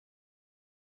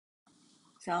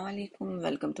Assalamu alaikum,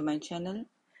 welcome to my channel.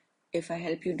 If I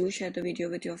help you, do share the video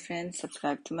with your friends,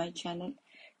 subscribe to my channel,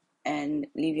 and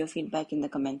leave your feedback in the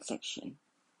comment section.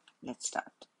 Let's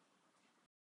start.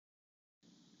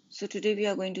 So today we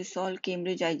are going to solve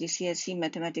Cambridge IGCSE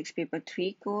Mathematics Paper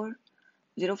 3 Core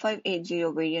 0580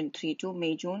 Variant 32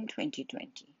 May-June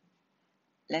 2020.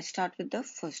 Let's start with the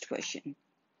first question.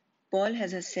 Paul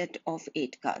has a set of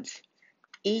 8 cards,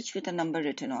 each with a number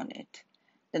written on it.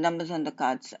 The numbers on the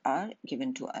cards are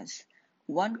given to us.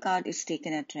 One card is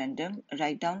taken at random.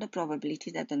 Write down the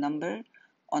probability that the number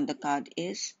on the card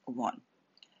is 1.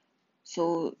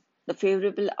 So the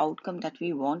favorable outcome that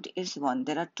we want is 1.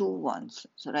 There are 2 ones.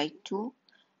 So write 2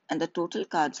 and the total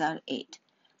cards are 8.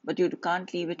 But you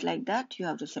can't leave it like that. You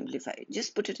have to simplify it.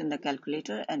 Just put it in the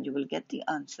calculator and you will get the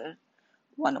answer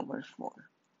 1/4.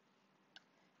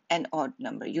 An odd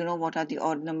number. You know what are the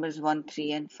odd numbers? 1,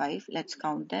 3 and 5. Let's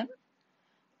count them.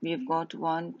 We've got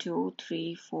 1, 2,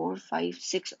 3, 4, 5,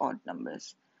 6 odd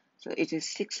numbers. So it is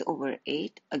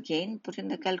 6/8. Again, put in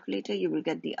the calculator, you will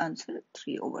get the answer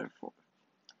 3/4.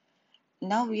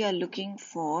 Now we are looking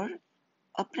for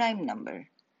a prime number.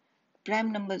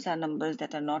 Prime numbers are numbers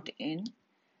that are not in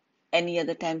any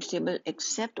other times table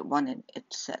except 1 in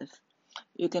itself.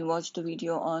 You can watch the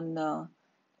video on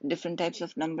different types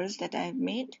of numbers that I have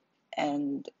made,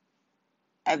 and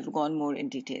I've gone more in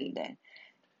detail there.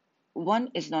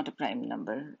 1 is not a prime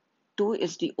number, 2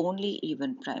 is the only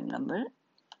even prime number,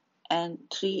 and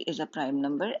 3 is a prime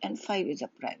number, and 5 is a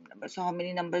prime number. So how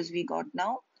many numbers we got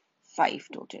now? 5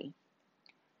 total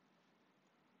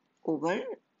over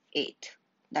 8.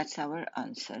 That's our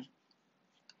answer.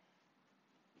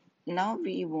 Now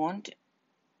we want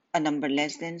a number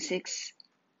less than 6.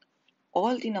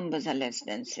 All the numbers are less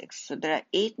than 6. So there are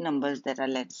 8 numbers that are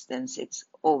less than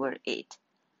 6/8,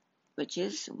 which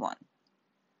is 1.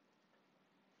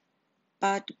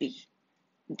 Part B.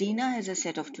 Dina has a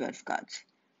set of 12 cards.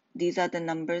 These are the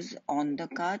numbers on the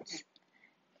cards.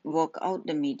 Work out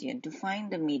the median. To find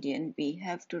the median, we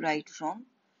have to write from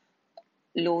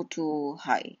low to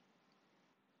high.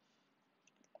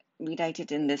 We write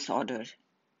it in this order.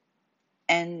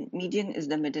 And median is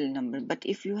the middle number. But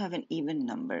if you have an even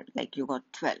number, like you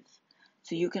got 12,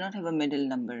 so you cannot have a middle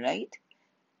number, right?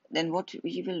 Then what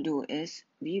we will do is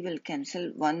we will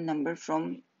cancel one number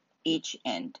from each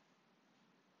end.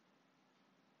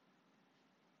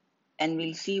 And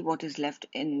we'll see what is left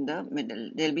in the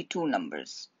middle. There'll be 2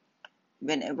 numbers.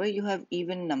 Whenever you have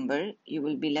even number, you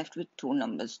will be left with 2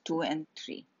 numbers, 2 and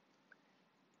 3.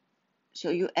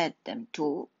 So you add them,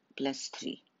 2 plus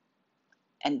 3,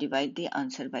 and divide the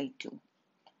answer by 2.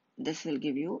 This will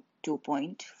give you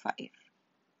 2.5.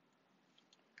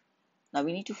 Now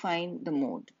we need to find the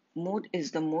mode. Mode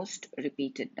is the most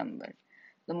repeated number.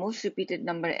 The most repeated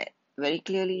number, very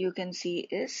clearly you can see,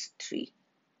 is 3.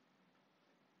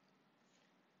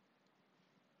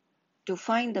 To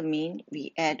find the mean,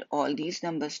 we add all these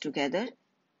numbers together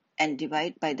and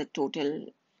divide by the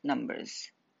total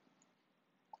numbers.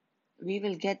 We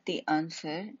will get the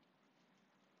answer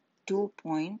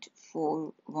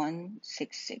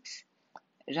 2.4166.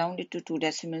 Round it to 2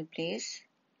 decimal place.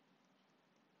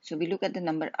 So we look at the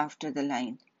number after the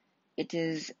line. It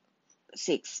is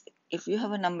 6. If you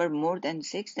have a number more than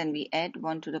 6, then we add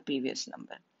 1 to the previous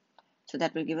number. So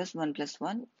that will give us 1 plus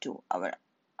 1, 2. Our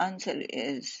answer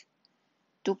is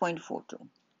 2.42.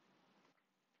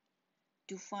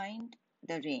 To find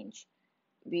the range,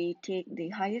 we take the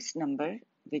highest number,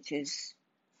 which is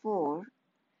 4,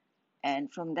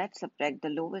 and from that subtract the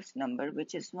lowest number,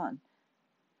 which is 1.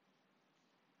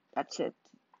 That's it.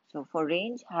 So for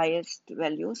range, highest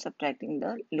value subtracting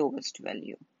the lowest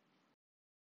value.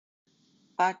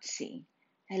 Part C.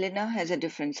 Helena has a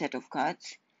different set of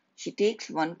cards. She takes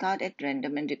one card at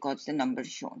random and records the number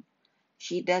shown.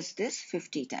 She does this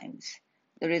 50 times.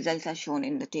 The results are shown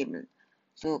in the table.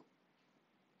 So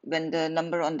when the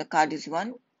number on the card is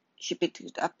 1, she picked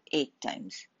it up 8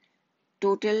 times.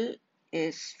 Total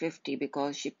is 50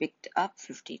 because she picked up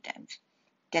 50 times.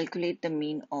 Calculate the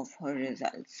mean of her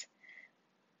results.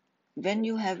 When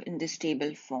you have in this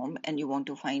table form and you want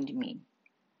to find mean,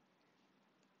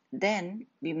 then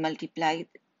we multiply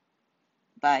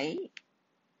by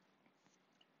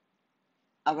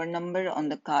our number on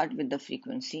the card with the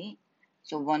frequency.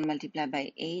 So 1 multiplied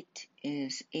by 8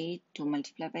 is 8, 2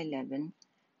 multiplied by 11,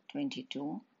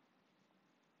 22.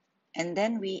 And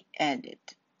then we add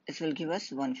it. This will give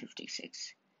us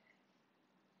 156.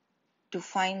 To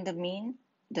find the mean,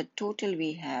 the total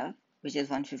we have, which is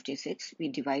 156, we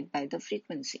divide by the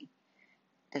frequency.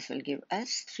 This will give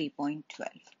us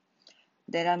 3.12.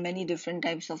 There are many different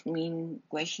types of mean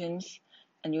questions,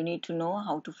 and you need to know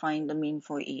how to find the mean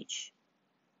for each.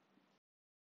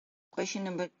 Question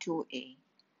number 2A.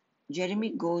 Jeremy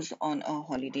goes on a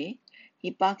holiday.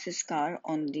 He parks his car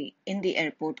in the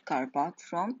airport car park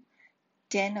from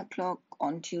 10 o'clock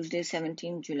on Tuesday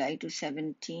 17 July to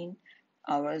 17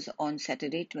 hours on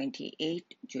Saturday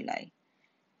 28 July.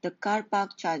 The car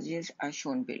park charges are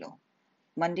shown below.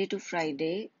 Monday to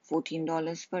Friday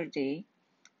 $14 per day,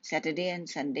 Saturday and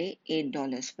Sunday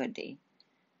 $8 per day.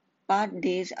 Part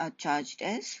days are charged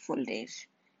as full days.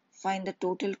 Find the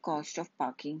total cost of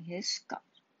parking his car.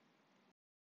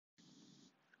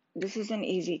 This is an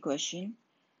easy question.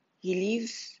 He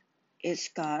leaves his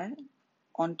car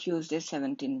on Tuesday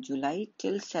 17 July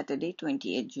till Saturday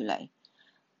 28 July.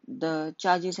 The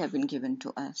charges have been given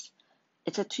to us.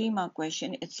 It's a 3-mark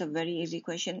question. It's a very easy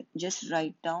question. Just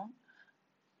write down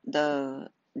the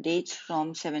dates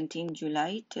from 17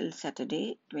 July till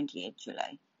Saturday 28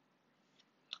 July.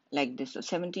 Like this. So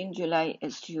 17 July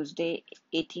is Tuesday,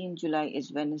 18 July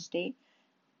is Wednesday,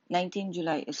 19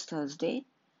 July is Thursday,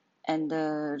 and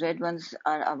the red ones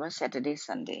are our Saturday,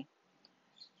 Sunday.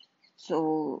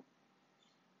 So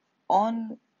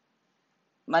on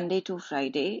Monday to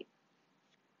Friday,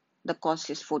 the cost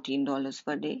is $14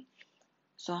 per day.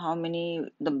 So how many,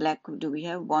 the black do we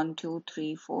have? 1, 2,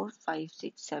 3, 4, 5,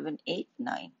 6, 7, 8,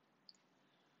 9.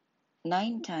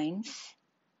 9 times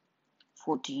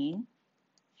 14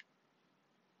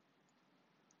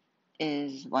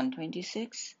 is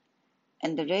 126.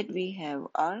 And the red we have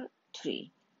are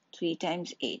 3. 3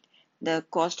 times 8. The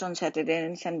cost on Saturday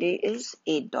and Sunday is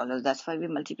 $8. That's why we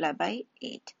multiply by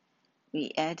 8.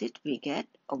 We add it, we get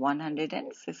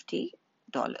 $150.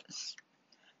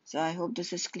 So I hope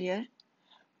this is clear.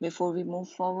 Before we move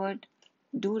forward,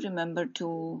 do remember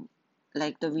to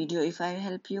like the video if I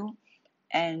help you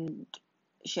and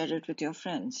share it with your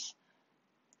friends.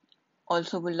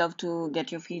 Also, would love to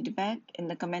get your feedback in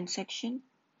the comment section.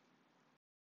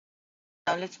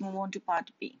 Now let's move on to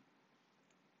part B.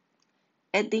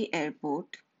 At the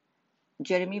airport,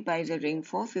 Jeremy buys a ring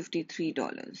for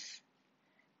 $53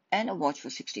 and a watch for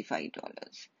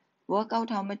 $65. Work out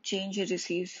how much change he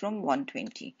receives from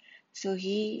 120. So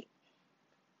he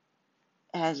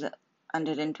has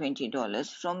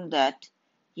 $120. From that,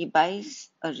 he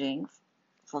buys a ring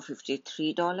for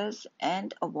 $53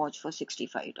 and a watch for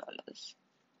 $65.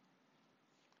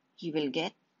 He will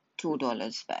get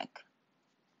 $2 back.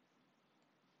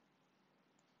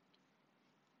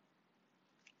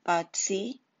 Part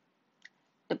C.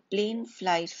 The plane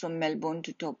flies from Melbourne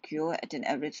to Tokyo at an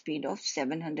average speed of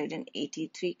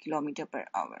 783 km per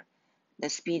hour. The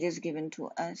speed is given to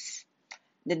us.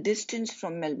 The distance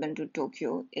from Melbourne to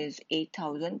Tokyo is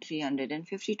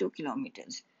 8,352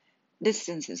 kilometers.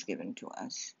 Distance is given to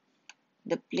us.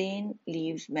 The plane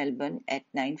leaves Melbourne at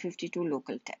 9:52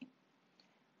 local time.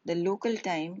 The local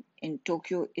time in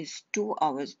Tokyo is 2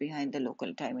 hours behind the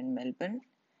local time in Melbourne.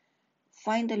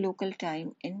 Find the local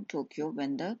time in Tokyo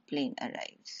when the plane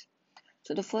arrives.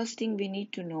 So the first thing we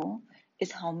need to know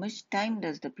is how much time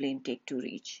does the plane take to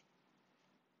reach.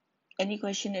 Any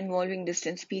question involving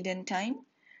distance, speed and time?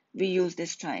 We use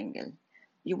this triangle.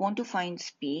 You want to find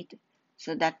speed,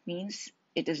 so that means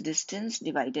it is distance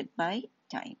divided by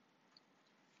time.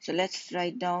 So let's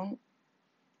write down,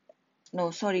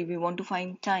 we want to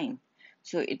find time.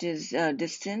 So it is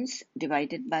distance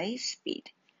divided by speed.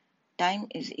 Time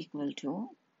is equal to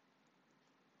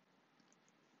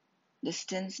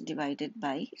distance divided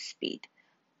by speed.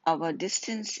 Our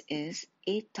distance is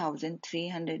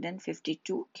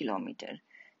 8,352 kilometer.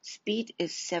 Speed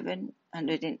is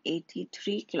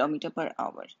 783 kilometer per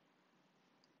hour.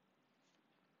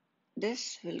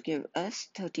 This will give us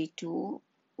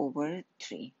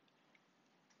 32/3.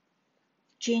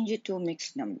 Change it to a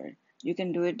mixed number. You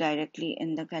can do it directly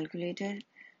in the calculator.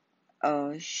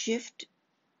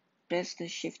 Press the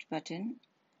shift button,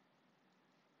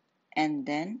 and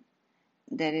then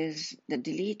there is the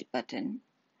delete button.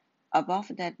 Above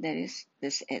that there is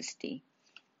this SD.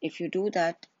 If you do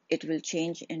that, it will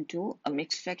change into a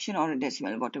mixed fraction or a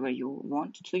decimal, whatever you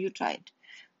want. So you try it.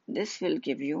 This will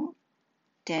give you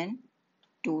 10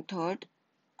 2/3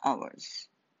 hours.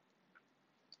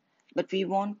 But we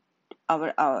want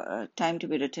our time to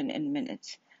be written in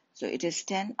minutes. So it is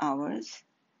 10 hours.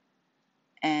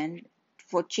 And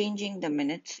for changing the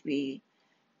minutes, we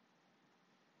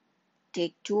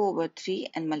take 2/3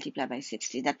 and multiply by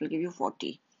 60. That will give you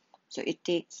 40. So it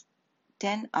takes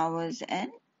 10 hours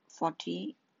and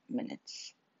 40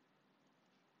 minutes.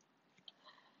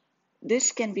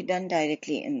 This can be done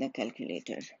directly in the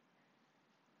calculator.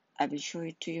 I will show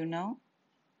it to you now.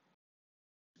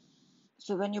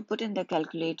 So when you put in the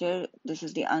calculator, this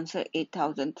is the answer,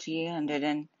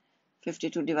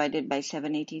 8,352 divided by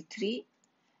 783.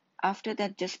 After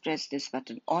that, just press this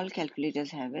button. All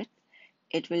calculators have it.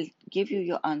 It will give you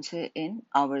your answer in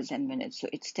hours and minutes. So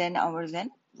it's 10 hours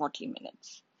and 40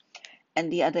 minutes.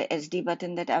 And the other SD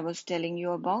button that I was telling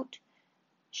you about,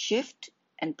 shift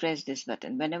and press this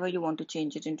button whenever you want to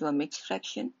change it into a mixed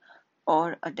fraction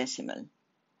or a decimal.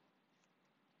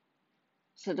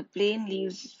 So the plane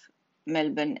leaves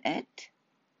Melbourne at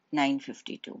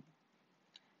 9:52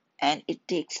 and it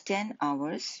takes 10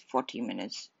 hours 40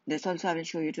 minutes. This also I will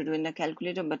show you to do in the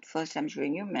calculator, but first I'm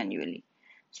showing you manually.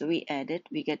 So we add it,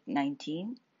 we get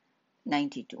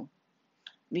 1992.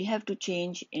 We have to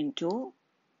change into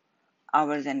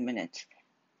hours and minutes.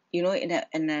 You know,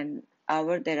 in an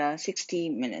hour there are 60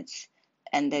 minutes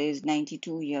and there is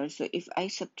 92 years. So if I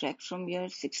subtract from here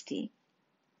 60,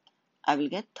 I will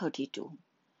get 32.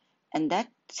 And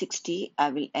that 60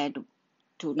 I will add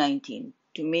to 19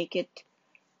 to make it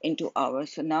into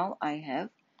hours. So now I have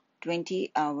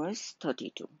 20 hours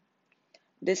 32.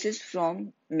 This is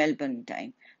from Melbourne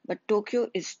time, but Tokyo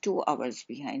is 2 hours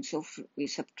behind. So we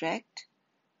subtract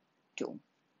 2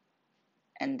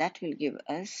 and that will give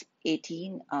us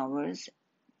 18 hours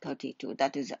 32.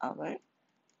 That is our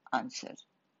answer.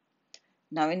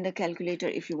 Now in the calculator,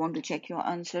 if you want to check your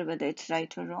answer whether it's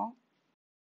right or wrong,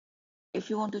 if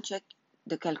you want to check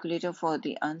the calculator for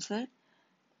the answer,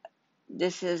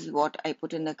 this is what I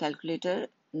put in the calculator: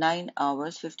 9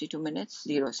 hours 52 minutes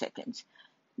 0 seconds.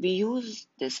 We use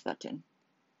this button.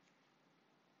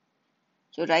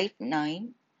 So write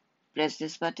 9, press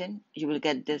this button, you will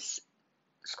get this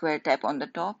square type on the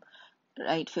top.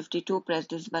 Write 52, press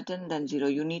this button, then 0.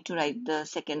 You need to write the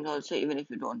seconds also even if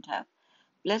you don't have.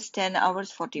 Plus 10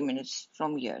 hours 40 minutes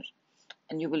from here.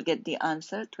 And you will get the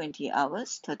answer 20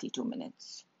 hours 32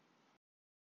 minutes.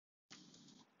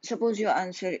 Suppose your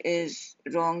answer is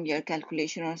wrong, your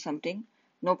calculation or something,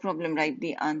 no problem, write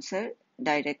the answer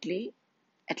directly,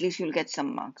 at least you'll get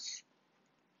some marks.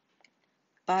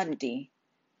 Part D.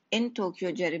 In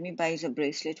Tokyo, Jeremy buys a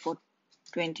bracelet for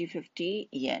 2050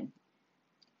 yen.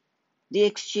 The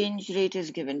exchange rate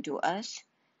is given to us.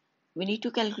 We need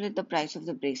to calculate the price of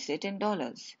the bracelet in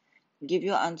dollars. Give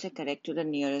your answer correct to the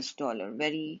nearest dollar.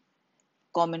 Very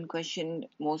common question,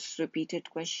 most repeated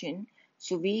question.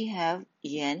 So we have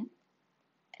yen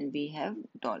and we have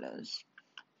dollars.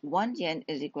 1 yen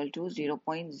is equal to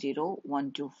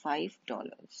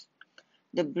 $0.0125.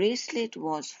 The bracelet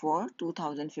was for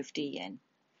 2050 yen.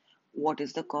 What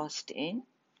is the cost in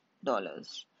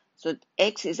dollars? So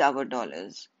X is our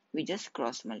dollars. We just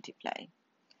cross multiply.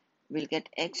 We'll get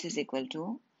X is equal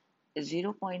to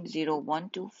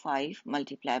 0.0125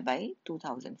 multiplied by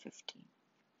 2050.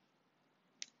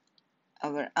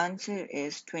 Our answer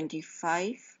is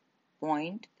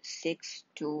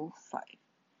 25.625.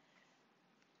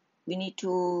 We need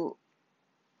to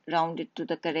round it to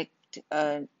the correct,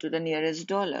 to the nearest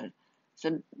dollar.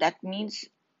 So that means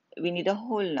we need a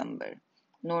whole number,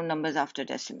 no numbers after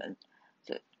decimal.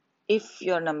 So if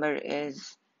your number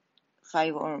is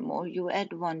 5 or more, you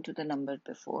add 1 to the number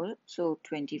before. So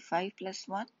 25 plus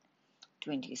 1,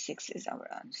 26 is our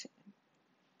answer.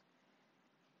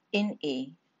 In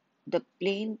A, the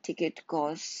plane ticket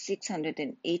costs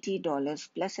 $680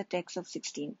 plus a tax of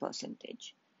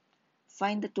 16%.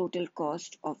 Find the total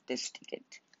cost of this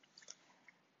ticket.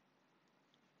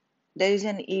 There is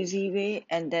an easy way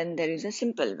and then there is a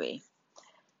simple way.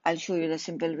 I'll show you the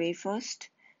simple way first.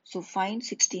 So find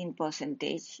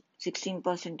 16%.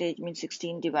 16% means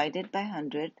 16 divided by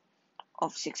 100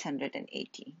 of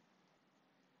 680.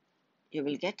 You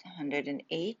will get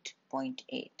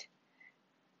 108.8.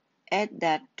 Add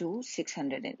that to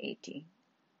 680.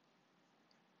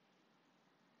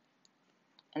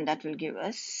 And that will give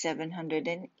us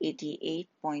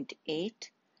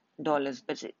 $788.8.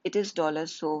 But it is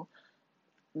dollars, so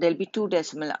there'll be two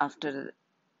decimal after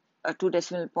 2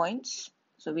 decimal points.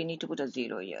 So we need to put a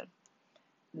 0 here.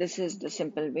 This is the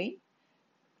simple way.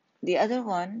 The other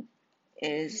one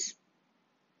is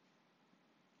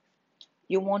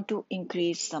you want to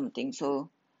increase something. So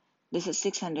this is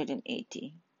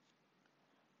 680.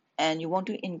 And you want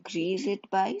to increase it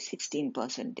by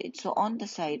 16%. So on the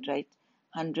side, write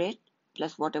 100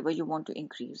 plus whatever you want to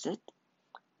increase it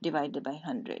divided by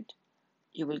 100.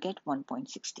 You will get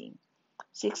 1.16.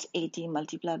 680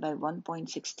 multiplied by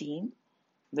 1.16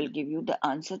 will give you the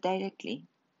answer directly.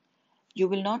 You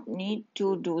will not need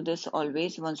to do this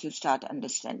always once you start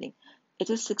understanding. It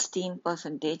is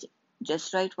 16%,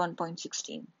 just write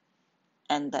 1.16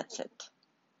 and that's it.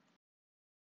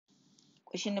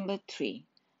 Question number 3.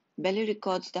 Belly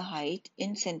records the height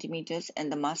in centimeters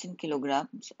and the mass in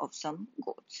kilograms of some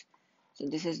goats. So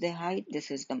this is the height, this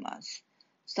is the mass.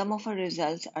 Some of our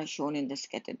results are shown in the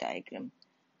scatter diagram.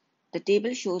 The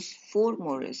table shows 4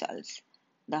 more results: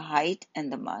 the height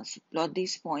and the mass. Plot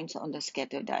these points on the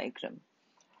scatter diagram.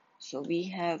 So we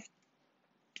have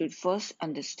to first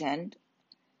understand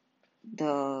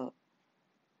the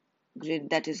grid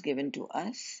that is given to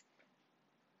us.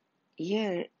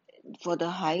 Here, for the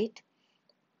height,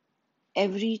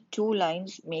 every 2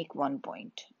 lines make 1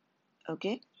 point.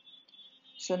 Okay,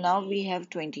 so now we have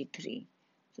 23.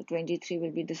 So 23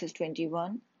 will be, this is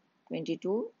 21,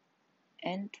 22,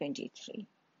 and 23.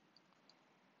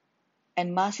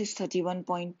 And mass is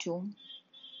 31.2.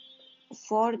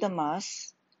 For the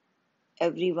mass,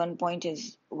 every 1 point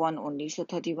is 1 only, so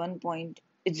 31 point,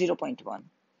 it's 0.1.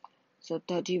 So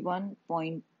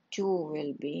 31.2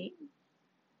 will be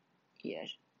here.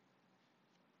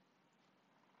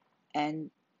 And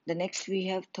the next we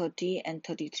have 30 and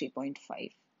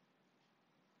 33.5.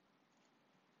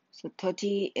 So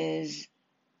 30 is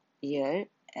here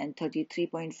and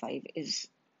 33.5 is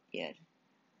here.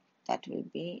 That will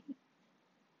be,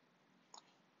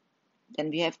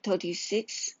 then we have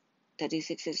 36.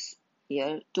 36 is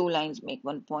here, 2 lines make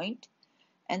 1 point,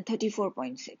 and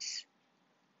 34.6.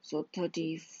 So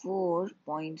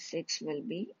 34.6 will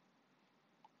be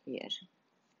here.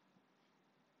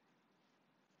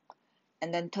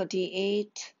 And then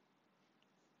 38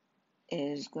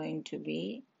 is going to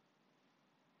be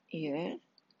here,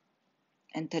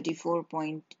 and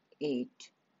 34.8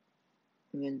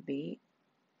 will be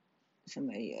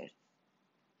somewhere here.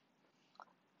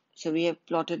 So we have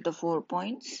plotted the 4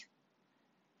 points.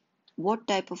 What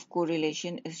type of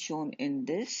correlation is shown in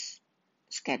this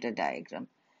scatter diagram?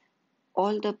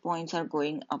 All the points are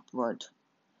going upward,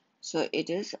 so it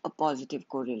is a positive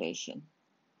correlation.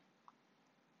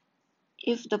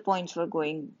 If the points were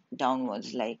going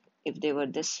downwards, like if they were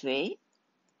this way,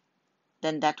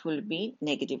 then that will be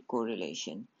negative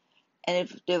correlation. And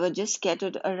if they were just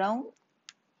scattered around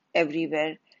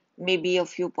everywhere, maybe a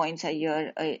few points are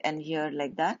here and here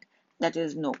like that, that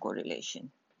is no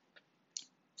correlation.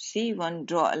 C1,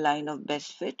 draw a line of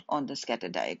best fit on the scatter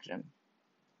diagram.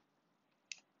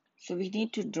 So we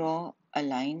need to draw a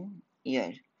line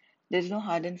here. There's no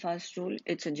hard and fast rule,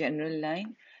 it's a general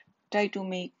line. Try to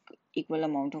make equal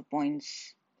amount of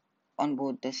points on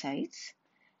both the sides,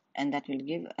 and that will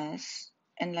give us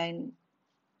a line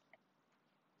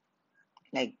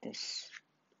like this.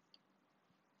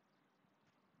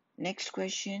 Next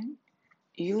question.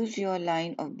 Use your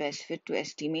line of best fit to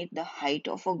estimate the height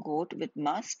of a goat with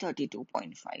mass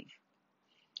 32.5.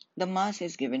 The mass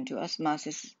is given to us. Mass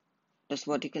is this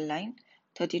vertical line.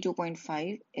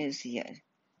 32.5 is here.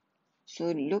 So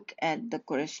look at the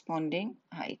corresponding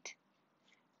height.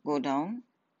 Go down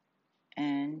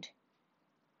and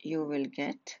you will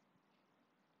get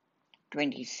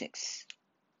 26.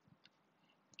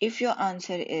 If your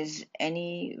answer is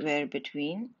anywhere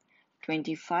between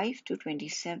 25 to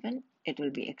 27, it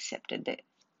will be accepted there.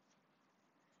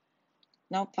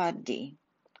 Now part D.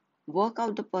 Work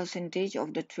out the percentage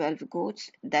of the 12 goats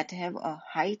that have a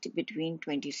height between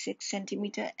 26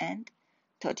 centimeter and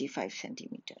 35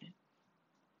 centimeter.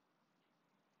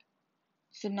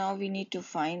 So now we need to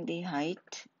find the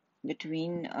height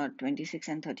between 26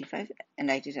 and 35 and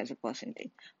write it as a percentage.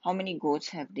 How many goats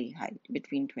have the height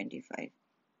between 25?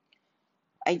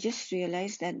 I just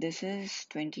realized that this is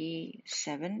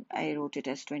 27. I wrote it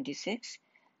as 26,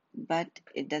 but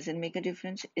it doesn't make a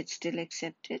difference. It's still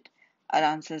accepted. Our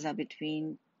answers are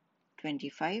between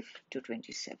 25 to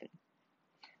 27.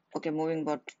 Okay, moving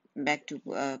back to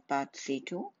part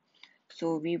C2.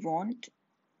 So we want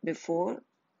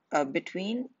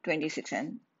between 26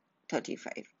 and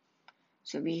 35.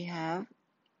 So we have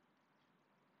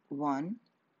 1,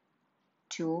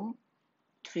 2,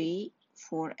 3,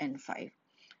 4, and 5.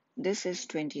 This is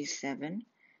 27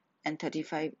 and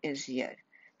 35 is here.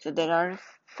 So there are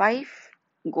 5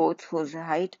 goats whose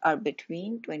height are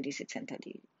between 26 and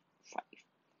 35.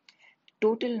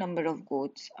 Total number of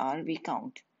goats are, we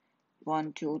count,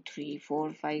 1, 2, 3,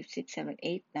 4, 5, 6, 7,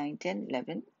 8, 9, 10,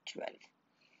 11, 12.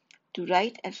 To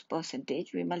write as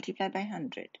percentage, we multiply by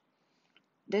 100.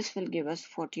 This will give us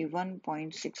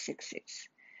 41.666.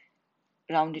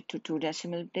 Round it to 2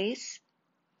 decimal place.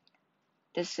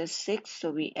 This is 6,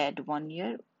 so we add 1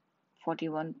 here.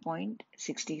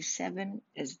 41.67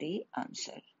 is the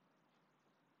answer.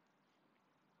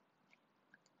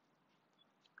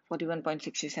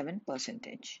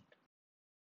 41.67%.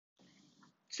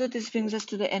 So this brings us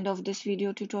to the end of this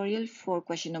video tutorial. For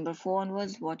question number 4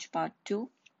 onwards, watch part 2.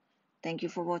 Thank you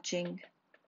for watching.